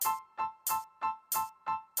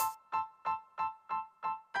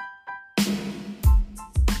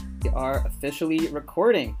are officially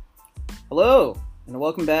recording. Hello, and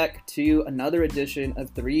welcome back to another edition of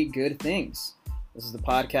Three Good Things. This is the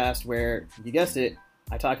podcast where, you guessed it,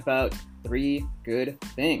 I talk about three good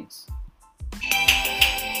things.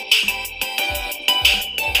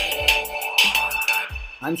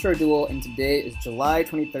 I'm Shardul, and today is July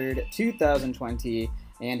 23rd, 2020,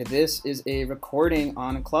 and this is a recording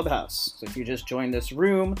on Clubhouse. So if you just joined this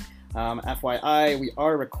room, FYI, we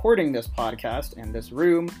are recording this podcast and this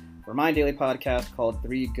room for my daily podcast called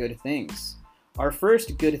Three Good Things. Our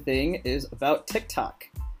first good thing is about TikTok,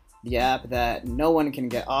 the app that no one can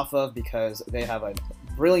get off of because they have a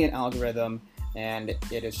brilliant algorithm and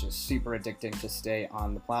it is just super addicting to stay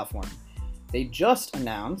on the platform. They just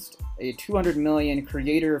announced a 200 million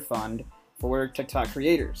creator fund for TikTok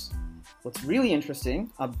creators. What's really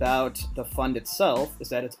interesting about the fund itself is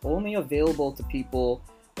that it's only available to people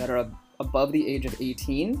that are above the age of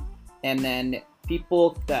 18, and then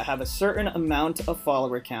people that have a certain amount of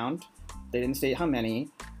follower count, they didn't state how many,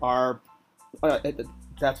 are,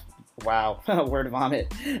 that's, wow, word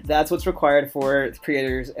vomit. That's what's required for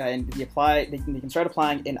creators, and they can start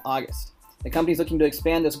applying in August. The company's looking to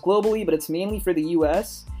expand this globally, but it's mainly for the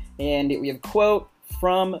US, and we have a quote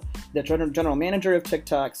from the general manager of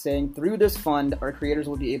TikTok saying, "Through this fund, our creators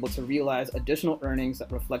will be able to realize additional earnings that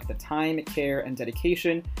reflect the time, care, and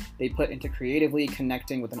dedication they put into creatively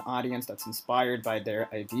connecting with an audience that's inspired by their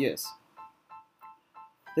ideas."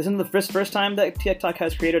 This isn't the first time that TikTok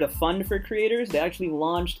has created a fund for creators. They actually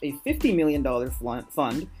launched a $50 million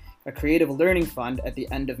fund, a creative learning fund, at the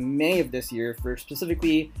end of May of this year for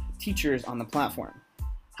specifically teachers on the platform.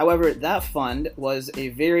 However, that fund was a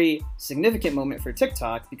very significant moment for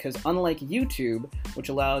TikTok because unlike YouTube, which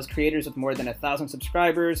allows creators with more than 1,000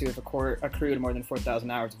 subscribers who have accrued more than 4,000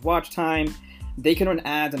 hours of watch time, they can run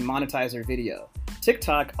ads and monetize their video.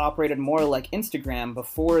 TikTok operated more like Instagram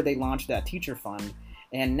before they launched that teacher fund,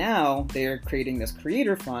 and now they're creating this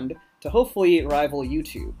creator fund to hopefully rival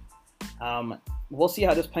YouTube. We'll see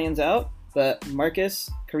how this pans out, but Marcus,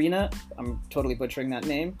 Karina, I'm totally butchering that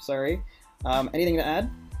name, sorry. Anything to add?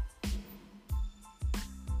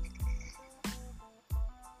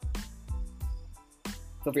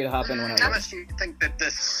 Feel free to hop in whenever. How much do you think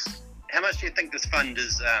this fund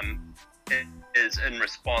is in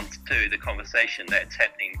response to the conversation that's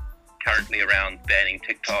happening currently around banning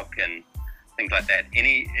TikTok and things like that?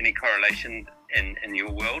 Any correlation in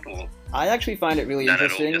your world, or I actually find it really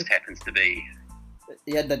interesting. It all just happens to be.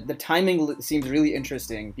 Yeah, the timing seems really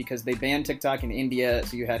interesting because they banned TikTok in India,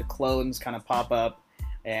 so you had clones kind of pop up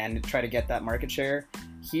and try to get that market share.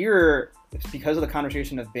 Here, because of the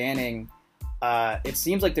conversation of banning, it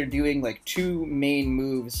seems like they're doing like two main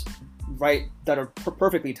moves right that are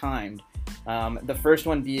perfectly timed. The first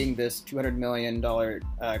one being this $200 million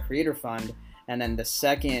creator fund, and then the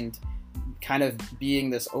second kind of being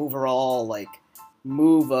this overall like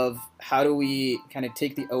move of how do we kind of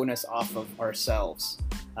take the onus off of ourselves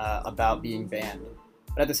about being banned.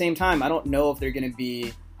 But at the same time, I don't know if they're going to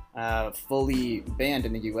be fully banned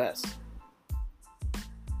in the US.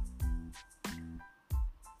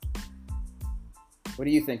 What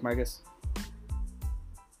do you think, Marcus?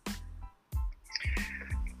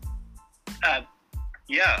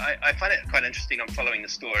 I find it quite interesting. I'm following the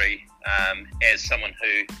story as someone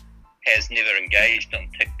who has never engaged on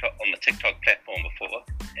the TikTok platform before,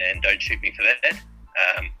 and don't shoot me for that.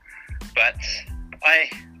 But I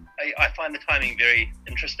find the timing very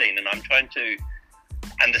interesting, and I'm trying to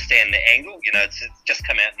understand the angle. You know, it's just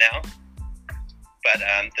come out now, but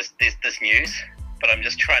there's this news. But I'm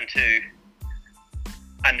just trying to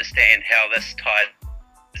understand how this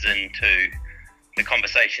ties into the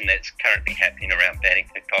conversation that's currently happening around banning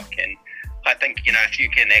TikTok. And I think, you know, if you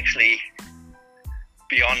can actually,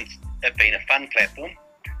 beyond it being a fun platform,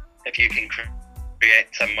 if you can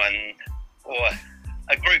create someone or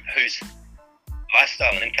a group whose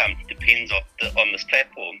lifestyle and income depends on this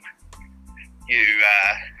platform, you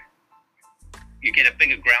get a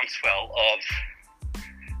bigger groundswell of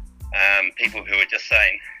people who are just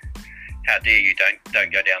saying, how dare you,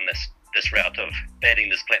 don't go down this route of banning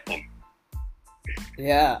this platform.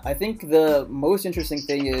 Yeah, I think the most interesting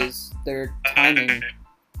thing is their timing.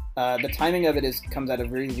 The timing of it comes at a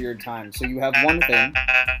very weird time. So you have one thing.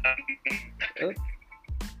 You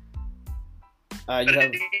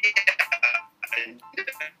have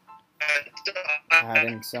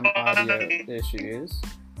having some audio issues.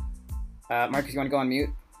 Marcus, you want to go on mute?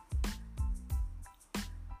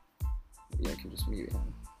 Maybe I can just mute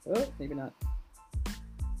him. Oh, maybe not.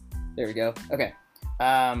 There we go. Okay.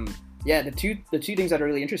 Yeah, the two things that are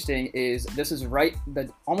really interesting is this is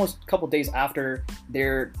almost a couple days after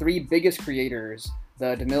their three biggest creators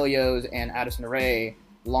the D'Amelios and Addison Rae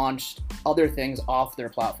launched other things off their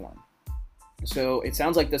platform. So it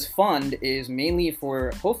sounds like this fund is mainly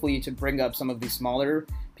for, hopefully, to bring up some of the smaller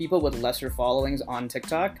people with lesser followings on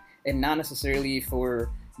TikTok, and not necessarily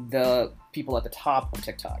for the people at the top of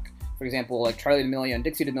TikTok. For example, like Charli D'Amelio and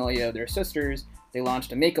Dixie D'Amelio, they're sisters. They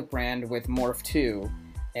launched a makeup brand with Morphe 2,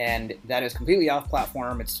 and that is completely off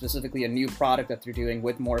platform. It's specifically a new product that they're doing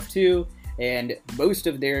with Morphe 2, and most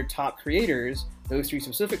of their top creators, those three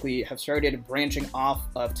specifically, have started branching off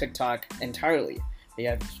of TikTok entirely. They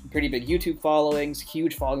have pretty big YouTube followings,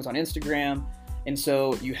 huge followings on Instagram, and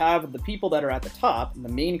so you have the people that are at the top, the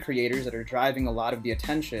main creators that are driving a lot of the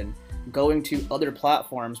attention, going to other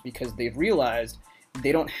platforms because they've realized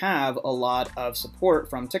they don't have a lot of support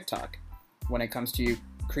from TikTok when it comes to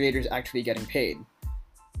creators actually getting paid.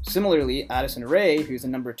 Similarly, Addison Rae, who's the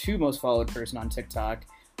number 2 most followed person on TikTok,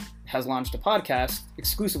 has launched a podcast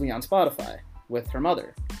exclusively on Spotify with her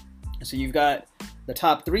mother. So you've got the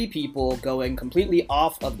top 3 people going completely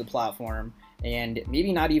off of the platform and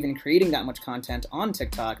maybe not even creating that much content on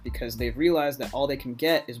TikTok because they've realized that all they can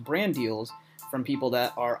get is brand deals from people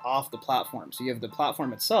that are off the platform. So you have the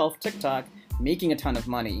platform itself, TikTok, making a ton of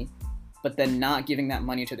money, but then not giving that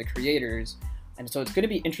money to the creators. And so it's going to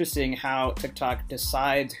be interesting how TikTok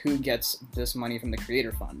decides who gets this money from the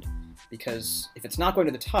creator fund. Because if it's not going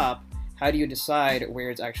to the top, how do you decide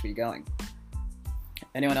where it's actually going?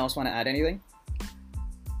 Anyone else want to add anything?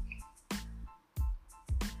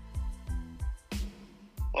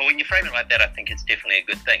 Well, when you frame it like that, I think it's definitely a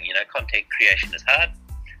good thing. You know, content creation is hard.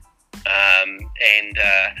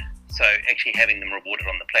 So actually having them rewarded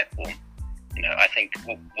on the platform, you know, I think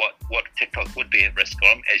what TikTok would be at risk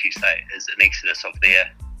of, as you say, is an exodus of their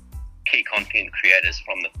key content creators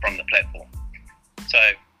from the platform. So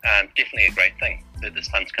definitely a great thing that this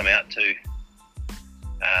fund's come out to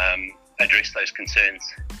address those concerns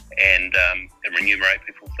and remunerate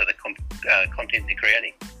people for the content they're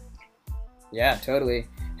creating. Yeah, totally.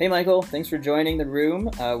 Hey, Michael, thanks for joining the room.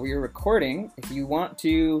 We are recording. If you want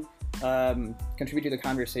to contribute to the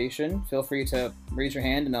conversation, feel free to raise your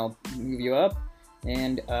hand and I'll move you up.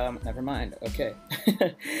 And never mind. Okay.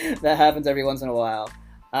 That happens every once in a while.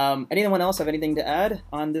 Anyone else have anything to add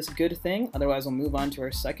on this good thing? Otherwise, we'll move on to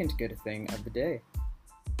our second good thing of the day.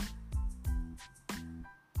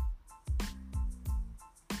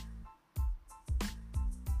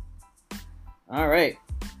 All right.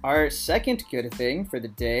 Our second good thing for the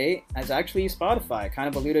day is actually Spotify. I kind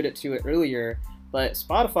of alluded to it earlier, but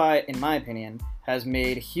Spotify, in my opinion, has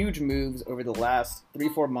made huge moves over the last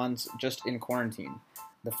 3-4 months just in quarantine.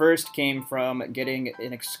 The first came from getting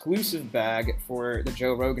an exclusive bag for the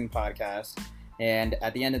Joe Rogan podcast, and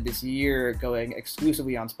at the end of this year, going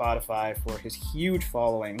exclusively on Spotify for his huge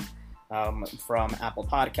following from Apple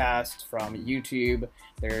Podcasts, from YouTube.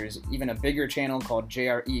 There's even a bigger channel called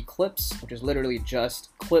JRE Clips, which is literally just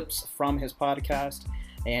clips from his podcast.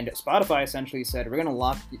 And Spotify essentially said, we're going to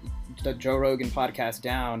lock the Joe Rogan podcast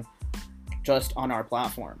down just on our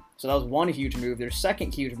platform. So that was one huge move. Their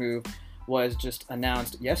second huge move was just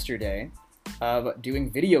announced yesterday of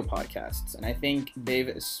doing video podcasts. And I think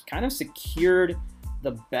they've kind of secured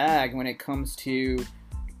the bag when it comes to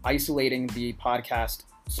isolating the podcast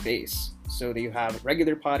space. So that you have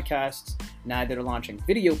regular podcasts, now they're launching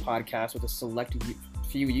video podcasts with a select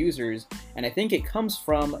few users, and I think it comes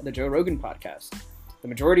from the Joe Rogan podcast. The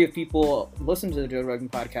majority of people listen to the Joe Rogan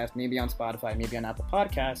podcast, maybe on Spotify, maybe on Apple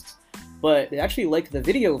Podcasts, but they actually like the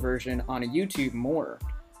video version on YouTube more.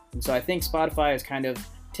 And so I think Spotify is kind of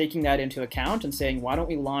taking that into account and saying, why don't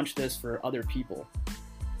we launch this for other people?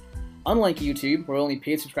 Unlike YouTube, where only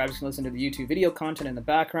paid subscribers can listen to the YouTube video content in the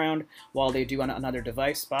background while they do on another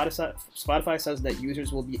device, Spotify says that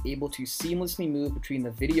users will be able to seamlessly move between the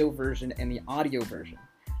video version and the audio version.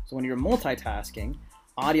 So when you're multitasking,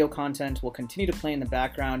 audio content will continue to play in the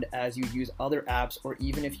background as you use other apps or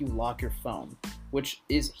even if you lock your phone, which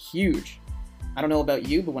is huge. I don't know about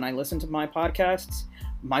you, but when I listen to my podcasts,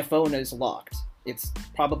 my phone is locked. It's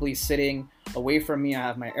probably sitting away from me. I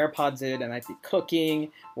have my AirPods in, I might be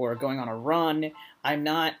cooking or going on a run. I'm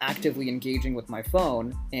not actively engaging with my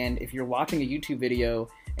phone, and if you're watching a YouTube video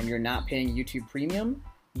and you're not paying YouTube Premium,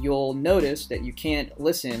 you'll notice that you can't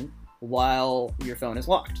listen while your phone is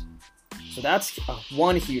locked. So that's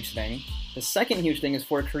one huge thing. The second huge thing is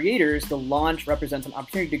for creators, the launch represents an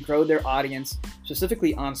opportunity to grow their audience,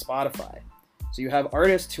 specifically on Spotify. So you have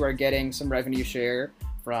artists who are getting some revenue share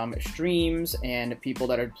from streams and people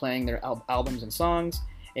that are playing their albums and songs.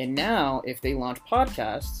 And now, if they launch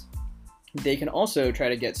podcasts, they can also try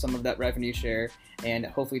to get some of that revenue share and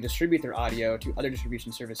hopefully distribute their audio to other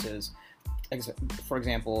distribution services, for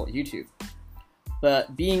example, YouTube.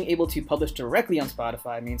 But being able to publish directly on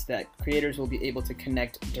Spotify means that creators will be able to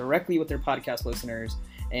connect directly with their podcast listeners.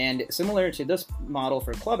 And similar to this model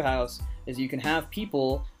for Clubhouse is you can have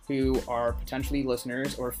people who are potentially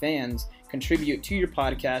listeners or fans contribute to your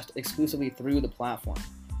podcast exclusively through the platform.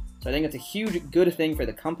 So I think it's a huge good thing for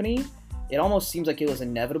the company. It almost seems like it was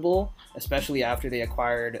inevitable, especially after they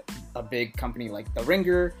acquired a big company like The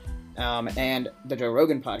Ringer and the Joe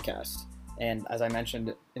Rogan podcast. And as I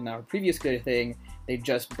mentioned in our previous good thing, they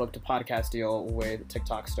just booked a podcast deal with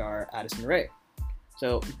TikTok star Addison Rae.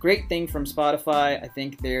 So great thing from Spotify. I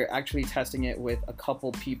think they're actually testing it with a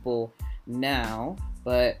couple people now.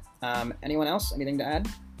 But anyone else? Anything to add?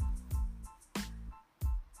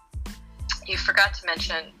 You forgot to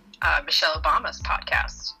mention Michelle Obama's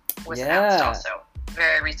podcast was announced also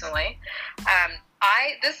very recently.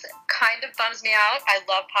 This kind of bums me out. I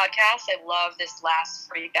love podcasts. I love this last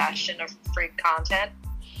free bastion of free content.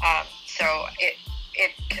 So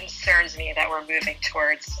it concerns me that we're moving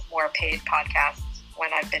towards more paid podcasts when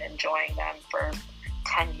I've been enjoying them for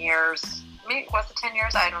 10 years. Maybe, was it 10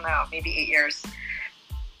 years? I don't know. Maybe 8 years.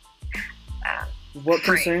 What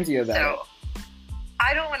concerns you about it?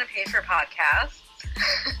 I don't want to pay for podcasts.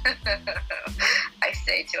 I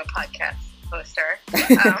say to a podcast poster.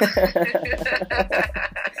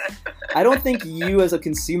 I don't think you as a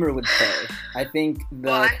consumer would pay. I think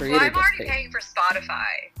the creator I'm already paid. paying for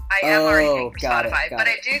Spotify. I am already paying for Spotify. Got but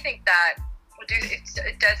it. I do think that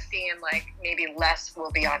it does seem like maybe less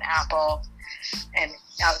will be on Apple and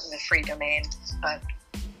out in the free domain. But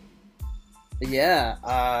yeah,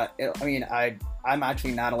 I'm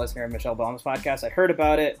actually not a listener of Michelle Obama's podcast. I heard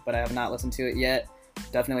about it, but I have not listened to it yet.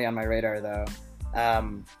 Definitely on my radar, though.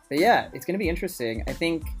 But yeah, it's going to be interesting. I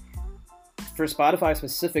think for Spotify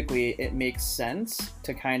specifically, it makes sense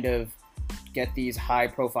to kind of get these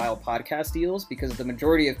high-profile podcast deals because the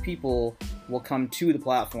majority of people will come to the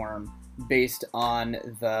platform based on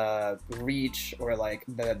the reach or like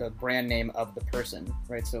the brand name of the person,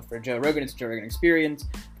 right? So for Joe Rogan, it's Joe Rogan Experience.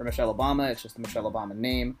 For Michelle Obama, it's just the Michelle Obama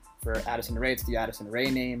name. For Addison Rae, it's the Addison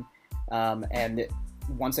Rae name. And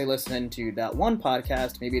once they listen to that one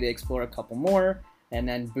podcast, maybe they explore a couple more, and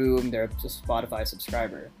then boom, they're just a Spotify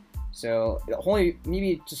subscriber. So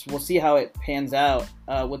we'll see how it pans out.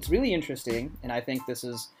 What's really interesting, and I think this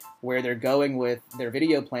is where they're going with their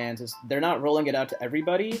video plans, is they're not rolling it out to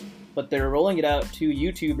everybody, but they're rolling it out to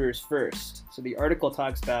YouTubers first. So the article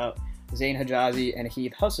talks about Zain Hajazi and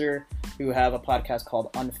Heath Husser, who have a podcast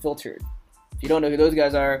called Unfiltered. If you don't know who those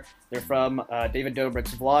guys are, they're from David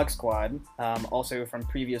Dobrik's Vlog Squad, also from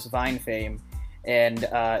previous Vine fame. And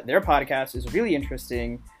their podcast is really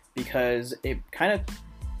interesting because it kind of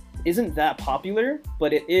isn't that popular,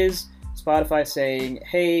 but it is Spotify saying,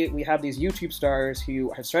 hey, we have these YouTube stars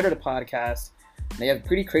who have started a podcast. They have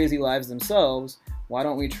pretty crazy lives themselves. Why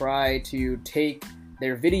don't we try to take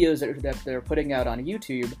their videos that they're putting out on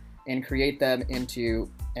YouTube and create them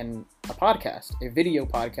into a podcast, a video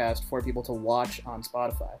podcast for people to watch on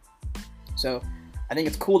Spotify. So I think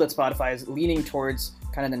it's cool that Spotify is leaning towards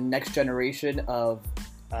kind of the next generation of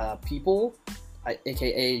people,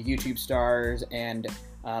 aka YouTube stars and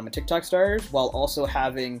TikTok stars, while also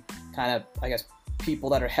having kind of, I guess, people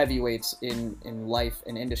that are heavyweights in life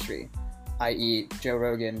and industry, i.e. Joe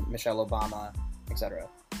Rogan, Michelle Obama, etc.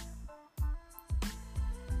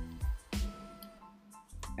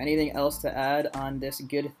 Anything else to add on this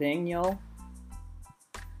good thing, y'all?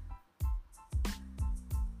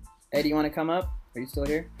 Ed, you want to come up? Are you still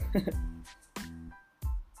here?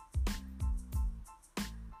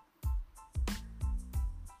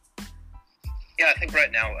 Yeah, I think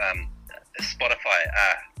right now Spotify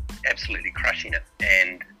are absolutely crushing it,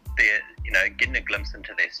 and they're getting a glimpse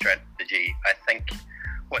into their strategy. I think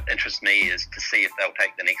what interests me is to see if they'll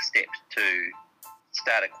take the next step to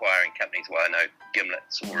start acquiring companies. Well, I know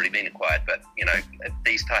Gimlet's already been acquired, but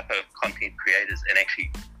these type of content creators and actually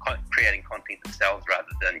creating content themselves rather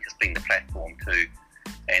than just being the platform to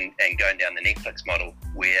and going down the Netflix model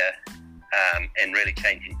where and really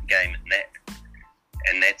changing the game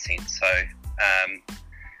in that sense. So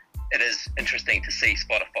it is interesting to see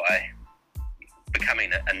Spotify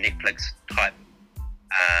becoming a Netflix type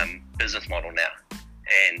business model now,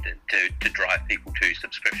 and to drive people to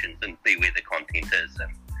subscriptions and be where the content is.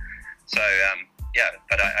 And so,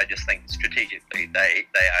 but I just think strategically they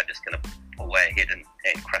are just going to pull way ahead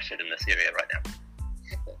and crush it in this area right now.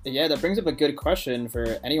 Yeah, that brings up a good question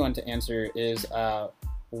for anyone to answer is,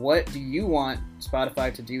 what do you want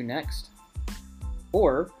Spotify to do next?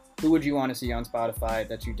 Or who would you want to see on Spotify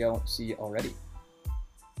that you don't see already?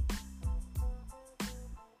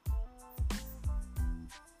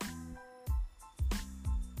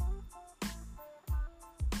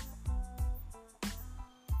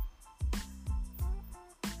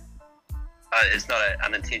 It's not an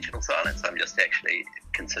unintentional silence. I'm just actually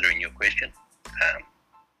considering your question.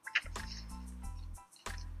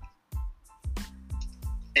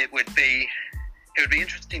 It would be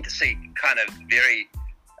interesting to see kind of very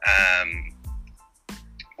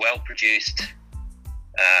well-produced,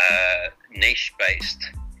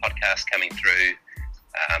 niche-based podcasts coming through,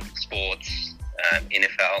 sports,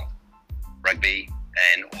 NFL, rugby,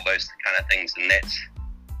 and all those kind of things. And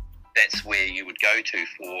that's where you would go to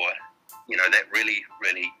for, that really,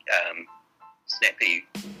 really snappy,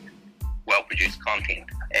 well-produced content.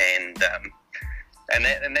 And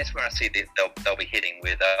that's where I see that they'll be heading,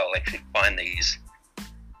 where they'll actually find these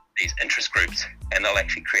interest groups, and they'll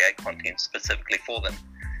actually create content specifically for them.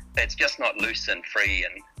 That's just not loose and free,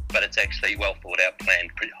 but it's actually well thought out,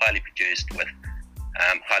 planned, highly produced, with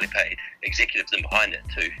highly paid executives in behind it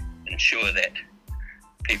to ensure that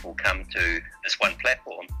people come to this one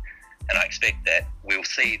platform. And I expect that we'll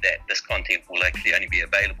see that this content will actually only be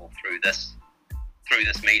available through this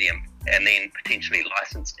medium, and then potentially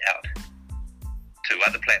licensed out to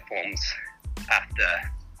other platforms after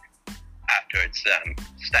it's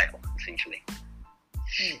stale, essentially.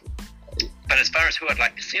 But as far as who I'd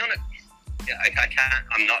like to see on it, I can't.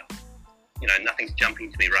 I'm not. Nothing's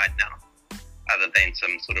jumping to me right now, other than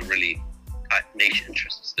some sort of really tight niche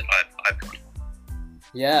interests that I've got.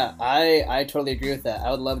 Yeah, I totally agree with that.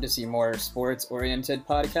 I would love to see more sports-oriented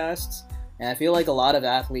podcasts, and I feel like a lot of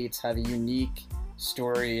athletes have unique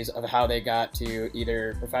stories of how they got to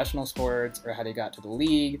either professional sports or how they got to the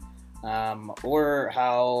league, or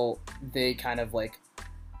how they kind of like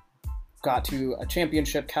got to a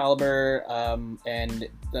championship caliber, and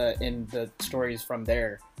the stories from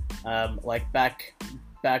there. Like back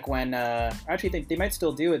when, actually they might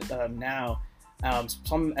still do it now.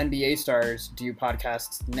 Some NBA stars do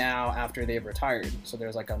podcasts now after they've retired. So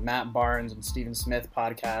there's like a Matt Barnes and Stephen Smith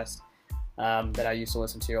podcast that I used to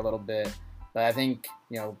listen to a little bit. But I think,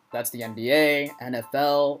 that's the NBA,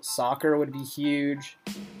 NFL, soccer would be huge.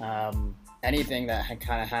 Anything that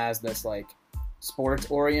kind of has this like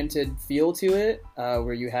sports-oriented feel to it,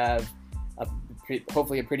 where you have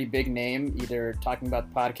hopefully a pretty big name either talking about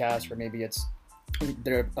the podcast, or maybe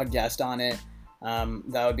they're a guest on it.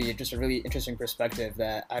 That would be just a really interesting perspective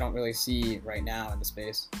that I don't really see right now in the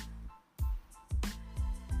space.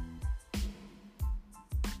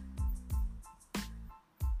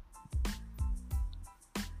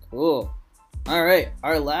 Cool. All right,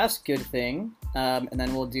 our last good thing, and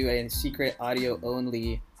then we'll do a secret audio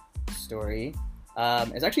only story.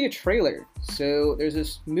 It's actually a trailer. So there's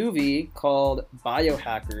this movie called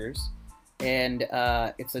Biohackers, and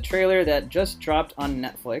it's a trailer that just dropped on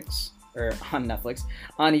Netflix,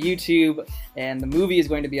 on YouTube, and the movie is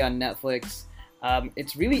going to be on Netflix.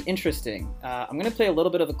 It's really interesting. I'm going to play a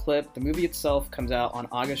little bit of a clip. The movie itself comes out on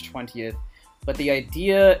August 20th, but the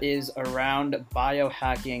idea is around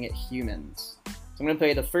biohacking humans. So I'm going to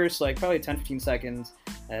play the first, probably 10-15 seconds,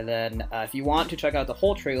 and then if you want to check out the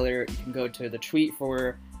whole trailer, you can go to the tweet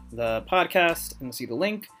for the podcast and see the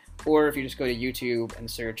link, or if you just go to YouTube and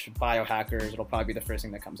search Biohackers, it'll probably be the first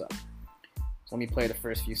thing that comes up. So let me play the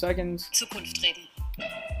first few seconds. Zukunft reden.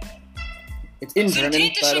 It's in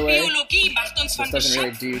German, by the way. This doesn't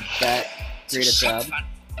really do that great a job.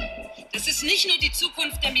 Das ist nicht nur die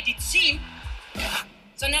Zukunft der Medizin,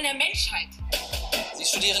 sondern der Menschheit. Sie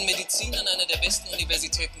studieren Medizin an einer der besten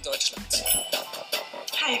Universitäten Deutschlands.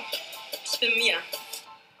 Hi, ich bin Mia.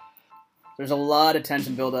 There's a lot of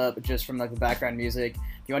tension build up just from the background music.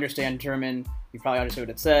 If you understand German, you probably understood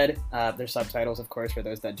what it said. There's subtitles, of course, for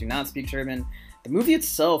those that do not speak German. The movie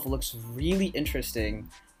itself looks really interesting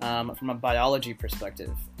from a biology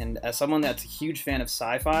perspective. And as someone that's a huge fan of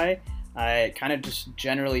sci-fi, I kind of just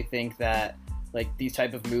generally think that these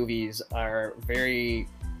type of movies are very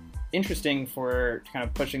interesting for kind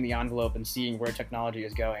of pushing the envelope and seeing where technology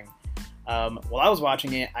is going. While I was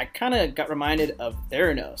watching it, I kind of got reminded of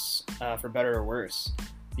Theranos, for better or worse,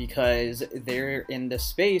 because they're in the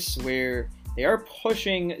space where they are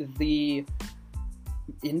pushing the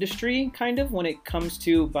industry kind of when it comes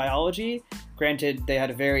to biology. Granted, they had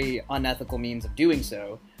a very unethical means of doing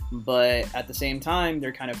so, but at the same time,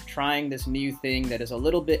 they're kind of trying this new thing that is a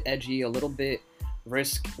little bit edgy, a little bit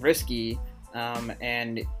risky,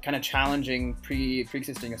 and kind of challenging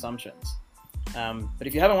pre-existing assumptions. But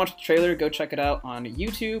if you haven't watched the trailer, go check it out on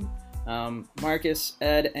YouTube. Marcus,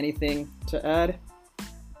 Ed, anything to add?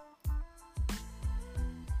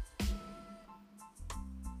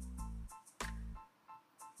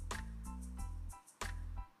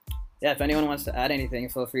 Yeah, if anyone wants to add anything,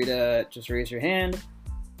 feel free to just raise your hand.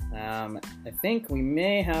 I think we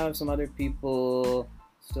may have some other people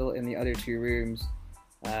still in the other two rooms.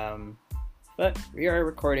 but we are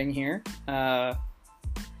recording here.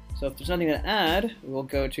 So if there's nothing to add, we'll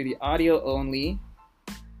go to the audio-only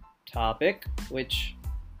topic, which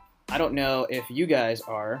I don't know if you guys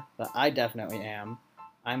are, but I definitely am.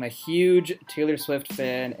 I'm a huge Taylor Swift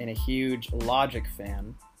fan and a huge Logic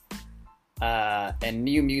fan. And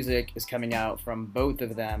new music is coming out from both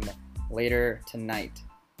of them later tonight,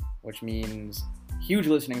 which means huge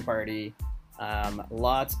listening party,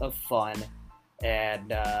 lots of fun,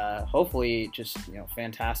 and hopefully just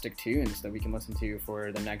fantastic tunes that we can listen to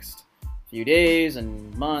for the next few days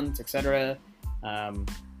and months, etc.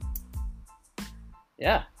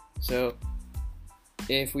 Yeah, so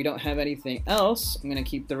if we don't have anything else, I'm going to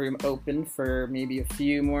keep the room open for maybe a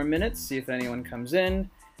few more minutes, see if anyone comes in.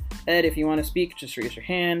 Ed, if you want to speak, just raise your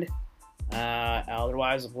hand.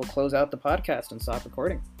 Otherwise, we'll close out the podcast and stop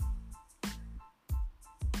recording.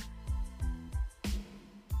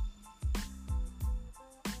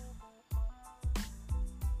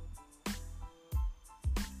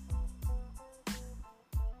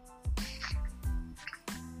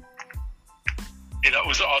 Hey, that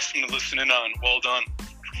was awesome to listen in on. Well done.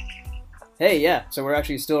 Hey, yeah, so we're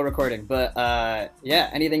actually still recording, but yeah,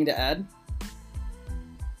 anything to add?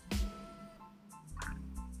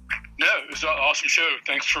 No, it was an awesome show.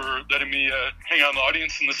 Thanks for letting me hang out in the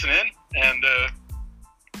audience and listen in. And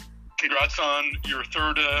congrats on your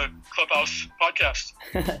third Clubhouse podcast.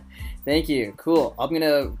 Thank you. Cool. I'm going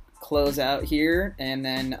to close out here, and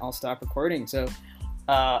then I'll stop recording. So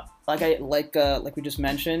like we just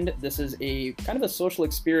mentioned, this is a kind of a social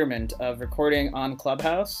experiment of recording on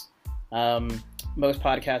Clubhouse. Most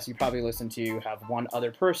podcasts you probably listen to have one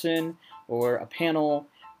other person or a panel,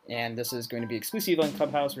 and this is going to be exclusive on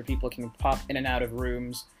Clubhouse where people can pop in and out of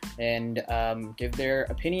rooms and give their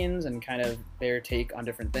opinions and kind of their take on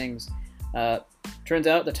different things. Turns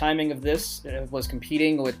out the timing of this was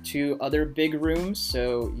competing with two other big rooms,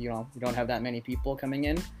 so you don't have that many people coming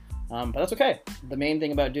in, but that's okay. The main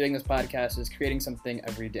thing about doing this podcast is creating something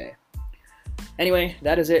every day. Anyway,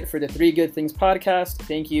 that is it for the Three Good Things podcast.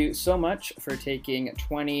 Thank you so much for taking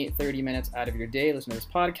 20-30 minutes out of your day listening to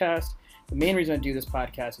this podcast. The main reason I do this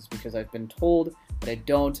podcast is because I've been told that I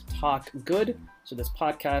don't talk good, so this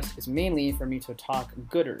podcast is mainly for me to talk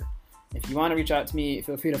gooder. If you want to reach out to me,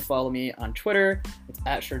 feel free to follow me on Twitter. It's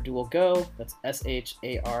 @ShardulGo. That's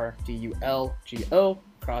SHARDULGO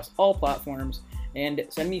across all platforms, and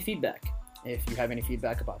send me feedback. If you have any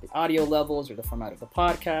feedback about the audio levels or the format of the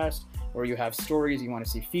podcast, or you have stories you want to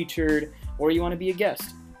see featured, or you want to be a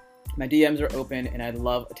guest, my DMs are open and I'd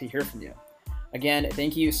love to hear from you. Again,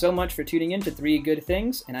 thank you so much for tuning in to Three Good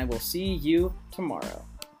Things, and I will see you tomorrow.